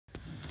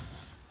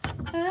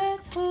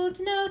holds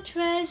no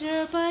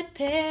treasure but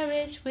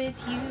perish with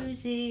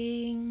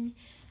using.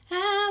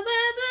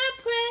 However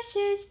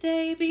precious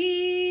they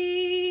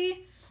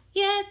be,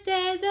 yet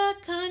there's a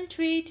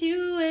country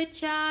to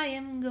which I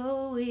am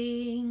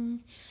going.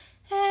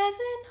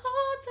 Heaven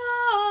holds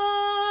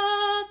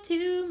all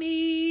to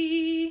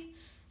me.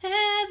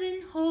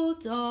 Heaven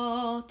holds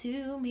all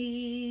to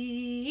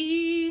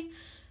me.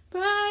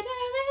 Brighter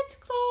its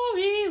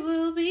glory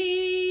will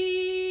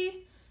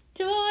be.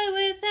 Joy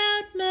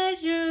without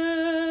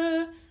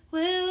measure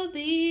will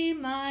be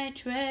my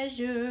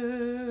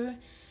treasure.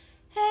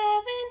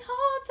 Heaven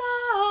holds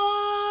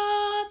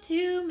all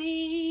to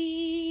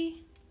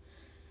me.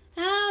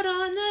 Out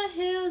on the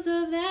hills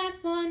of that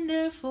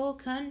wonderful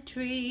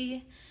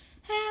country,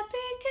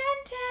 happy,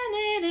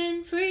 contented,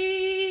 and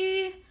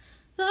free,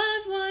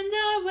 loved ones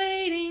are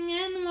waiting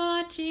and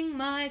watching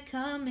my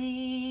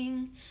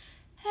coming.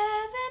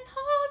 Heaven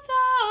holds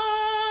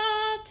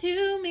all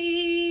to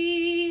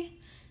me.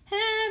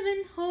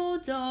 Heaven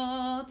holds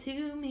all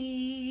to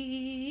me.